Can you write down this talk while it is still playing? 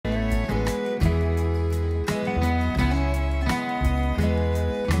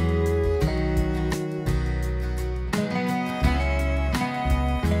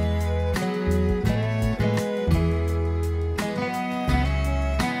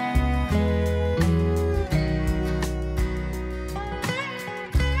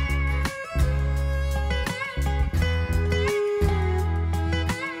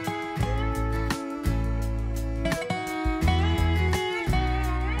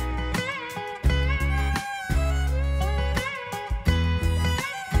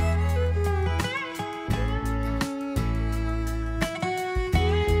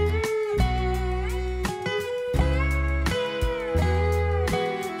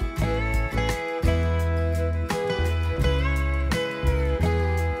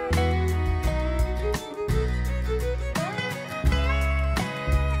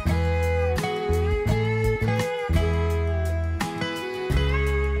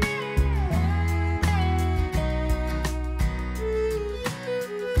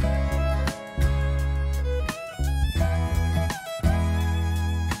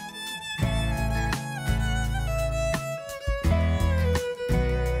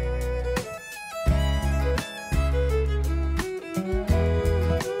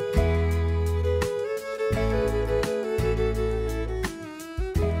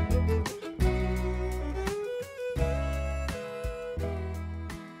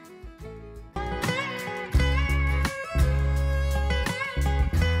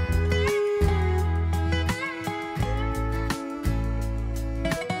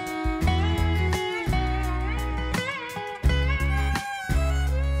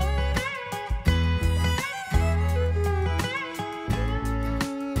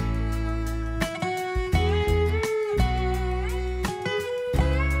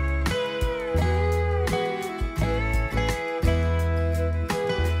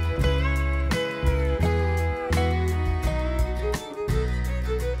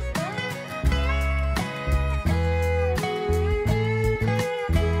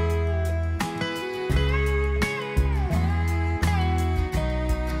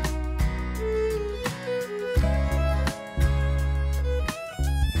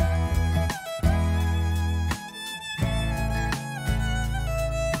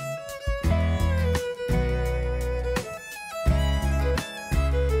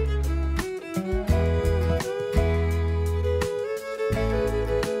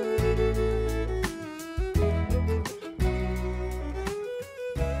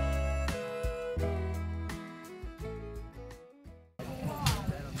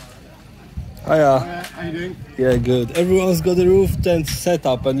Hiya. How you doing? Yeah, good. Everyone's got a roof tent set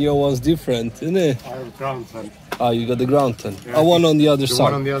up and your one's different, isn't it? I have a ground tent. Ah, you got the ground tent. Yeah, One on the other side.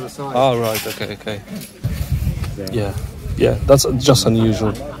 One on the other side. Oh, right. Okay. Yeah. That's just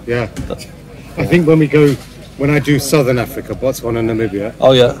unusual. Yeah. I think when I do Southern Africa, Botswana, Namibia.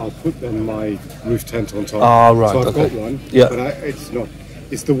 Oh yeah. I'll put then my roof tent on top. Ah, right. So I've got one. Yeah. But it's not.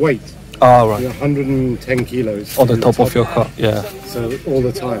 It's the weight. Ah, right. 110 kilos on the top of your car. Yeah. So all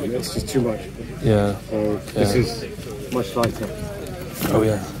the time, it's just too much. Yeah. So this is much lighter. Oh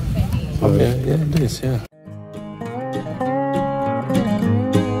yeah. Oh yeah. Yeah, it is. Yeah.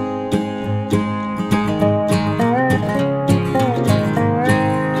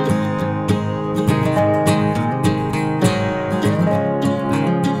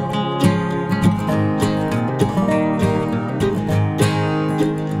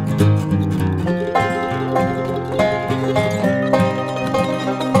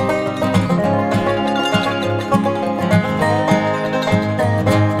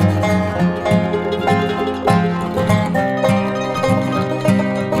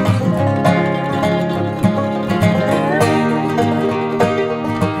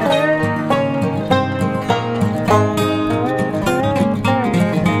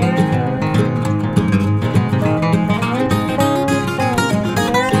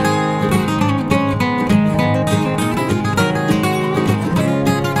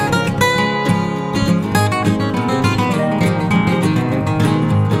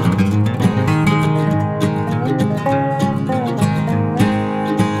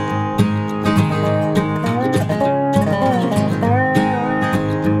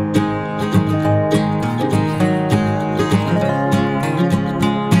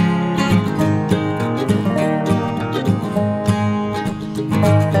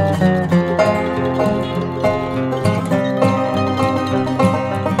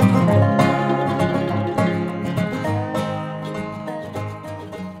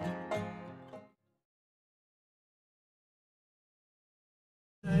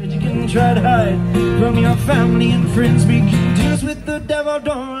 You can try to hide from your family and friends, making deals with the devil.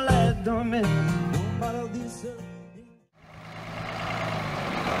 Don't lie, don't miss. Don't follow these